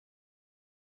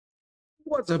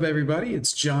What's up, everybody?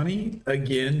 It's Johnny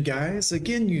again, guys.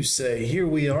 Again, you say. Here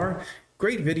we are.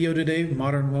 Great video today,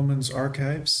 Modern Women's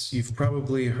Archives. You've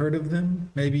probably heard of them,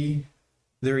 maybe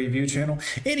their review channel.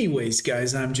 Anyways,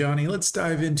 guys, I'm Johnny. Let's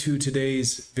dive into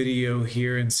today's video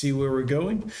here and see where we're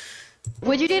going.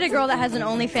 Would you date a girl that has an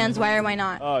OnlyFans? Why or why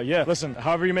not? Yeah. Listen,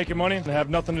 however you make your money, they have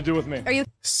nothing to do with me. Are you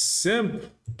Simp.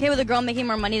 okay with a girl making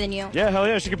more money than you? Yeah, hell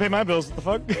yeah, she can pay my bills.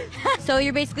 What the fuck? So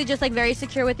you're basically just like very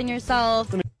secure within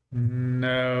yourself.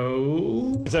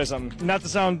 No. I'll tell you something. Not to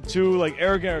sound too like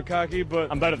arrogant or cocky, but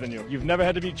I'm better than you. You've never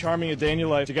had to be charming a day in your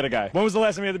life to get a guy. When was the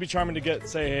last time you had to be charming to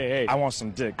say, hey, I want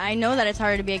some dick? I know that it's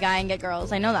harder to be a guy and get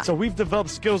girls. I know that. So we've developed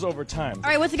skills over time. All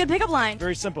right, what's a good pickup line?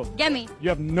 Very simple. Get me. You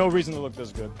have no reason to look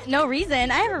this good. No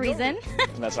reason. I have a reason.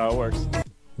 And that's how it works.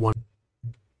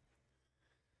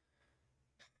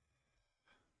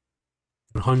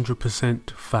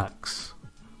 100% facts.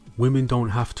 Women don't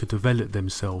have to develop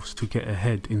themselves to get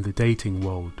ahead in the dating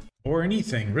world. Or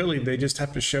anything, really. They just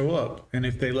have to show up. And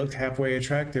if they look halfway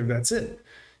attractive, that's it.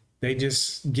 They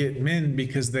just get men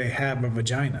because they have a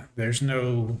vagina. There's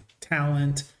no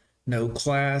talent, no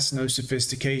class, no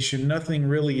sophistication. Nothing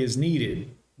really is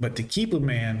needed. But to keep a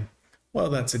man,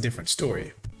 well, that's a different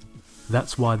story.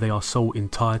 That's why they are so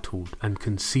entitled and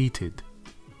conceited.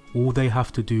 All they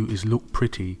have to do is look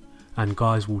pretty and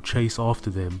guys will chase after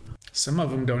them. Some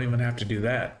of them don't even have to do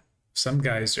that. Some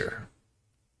guys are,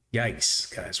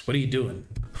 yikes, guys, what are you doing?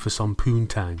 For some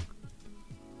poontang.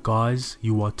 Guys,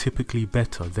 you are typically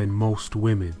better than most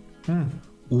women.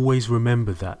 Always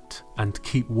remember that and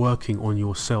keep working on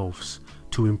yourselves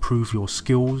to improve your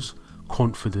skills,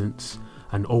 confidence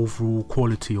and overall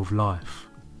quality of life.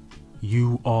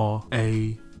 You are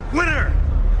a Winner!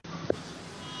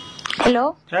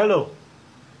 Hello? Hello.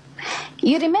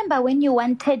 You remember when you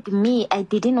wanted me, I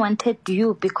didn't wanted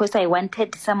you because I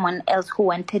wanted someone else who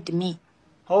wanted me.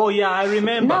 Oh yeah, I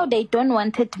remember. Now they don't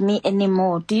wanted me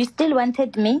anymore. Do you still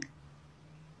wanted me?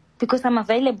 Because I'm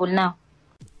available now.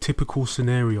 typical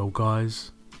scenario,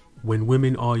 guys. When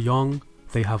women are young,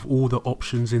 they have all the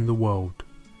options in the world.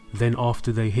 Then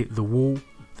after they hit the wall,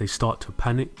 they start to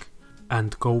panic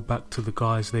and go back to the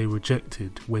guys they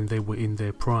rejected when they were in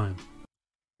their prime.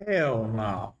 Hell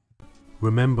no.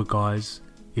 Remember, guys,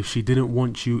 if she didn't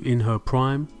want you in her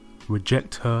prime,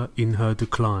 reject her in her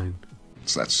decline.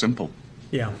 It's that simple.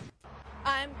 Yeah.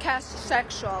 I'm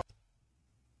castrosexual.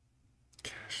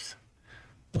 Gosh.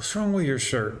 What's wrong with your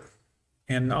shirt?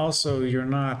 And also, you're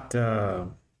not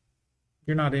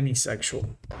any sexual.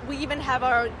 We even have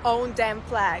our own damn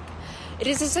flag. It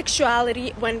is a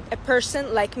sexuality when a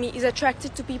person like me is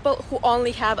attracted to people who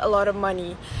only have a lot of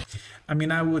money. I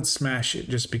mean, I would smash it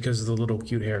just because of the little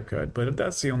cute haircut, but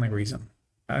that's the only reason.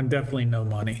 I'm definitely no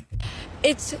money.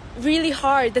 It's really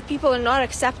hard that people are not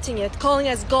accepting it, calling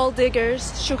us gold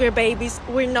diggers, sugar babies.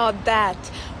 We're not that.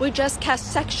 We're just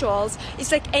castrosexuals.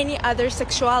 It's like any other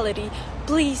sexuality.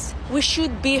 Please, we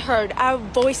should be heard. Our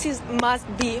voices must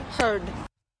be heard.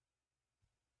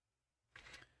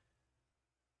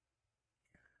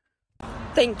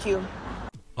 Thank you.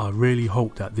 I really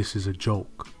hope that this is a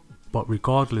joke, but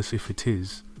regardless if it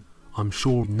is, I'm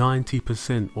sure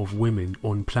 90% of women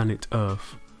on planet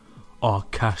Earth are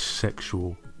cash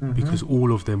sexual because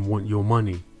all of them want your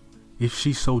money. If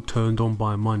she's so turned on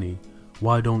by money,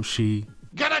 why don't she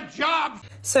Get a job!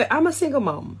 So I'm a single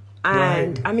mom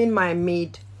and Right. I'm in my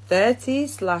mid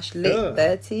 30s/late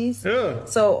 30s. Ugh.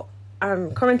 So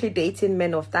I'm currently dating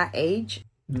men of that age.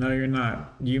 No, you're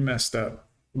not. You messed up.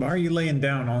 Why are you laying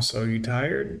down also? Are you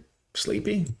tired?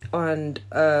 Sleepy? And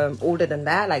older than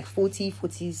that, like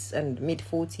 40s and mid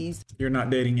 40s. You're not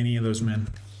dating any of those men.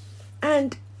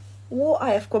 And what I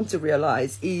have come to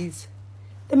realize is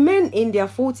the men in their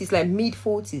 40s, like mid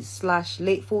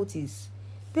 40s/late 40s,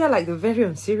 they are like the very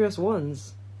unserious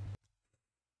ones.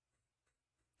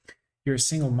 You're a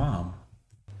single mom.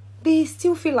 They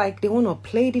still feel like they want to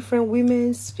play different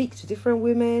women, speak to different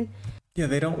women. Yeah,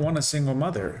 they don't want a single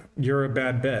mother. You're a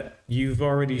bad bet. You've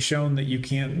already shown that you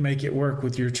can't make it work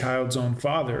with your child's own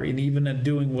father. And even at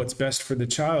doing what's best for the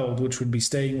child, which would be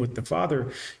staying with the father,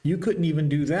 you couldn't even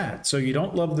do that. So you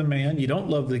don't love the man. You don't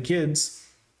love the kids.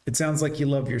 It sounds like you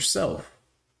love yourself.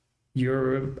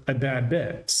 You're a bad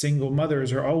bet. Single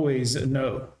mothers are always a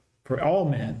no. For all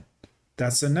men,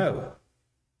 that's a no.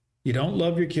 You don't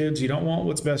love your kids. You don't want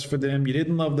what's best for them. You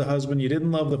didn't love the husband. You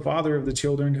didn't love the father of the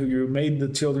children who you made the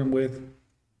children with,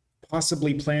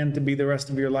 possibly planned to be the rest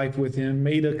of your life with him,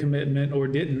 made a commitment or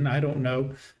didn't. I don't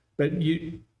know. But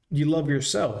you love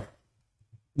yourself,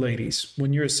 ladies.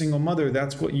 When you're a single mother,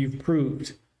 that's what you've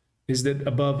proved, is that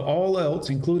above all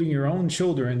else, including your own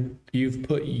children, you've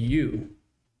put you.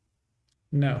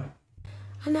 No.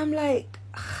 And I'm like,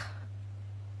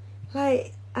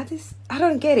 Like, I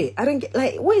don't get it. I don't get,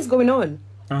 like, what is going on?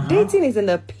 Dating is in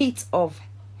the pit of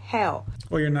hell.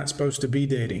 Well, you're not supposed to be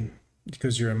dating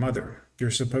because you're a mother.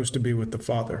 You're supposed to be with the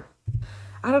father.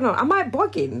 I don't know. Am I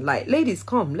bugging? Like, ladies,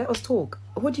 come, let us talk.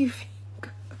 What do you think?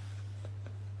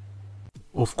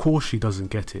 Of course she doesn't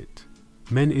get it.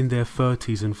 Men in their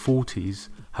 30s and 40s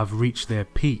have reached their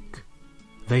peak.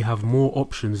 They have more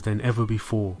options than ever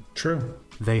before. True.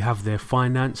 They have their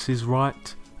finances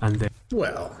right and their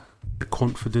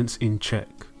confidence in check.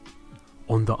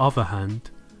 On the other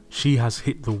hand, she has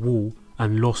hit the wall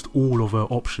and lost all of her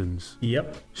options.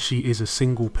 Yep. She is a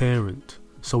single parent,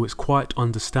 so it's quite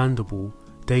understandable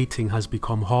dating has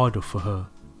become harder for her.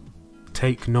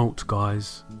 Take note,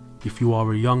 guys. If you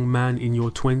are a young man in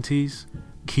your 20s,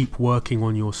 keep working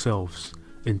on yourselves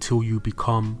until you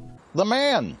become The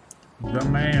man. The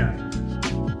man.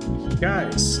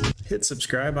 Guys, hit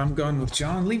subscribe. I'm Gone with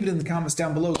John. Leave it in the comments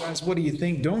down below, guys. What do you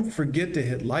think? Don't forget to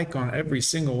hit like on every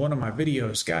single one of my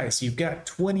videos. Guys, you've got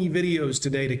 20 videos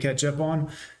today to catch up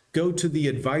on. Go to the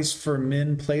Advice for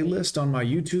Men playlist on my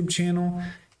YouTube channel.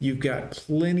 You've got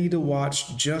plenty to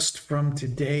watch just from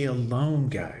today alone,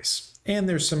 guys. And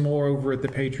there's some more over at the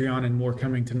Patreon and more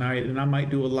coming tonight. And I might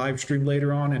do a live stream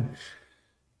later on. And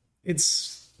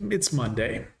it's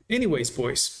Monday. Anyways,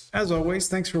 boys, as always,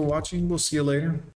 thanks for watching. We'll see you later.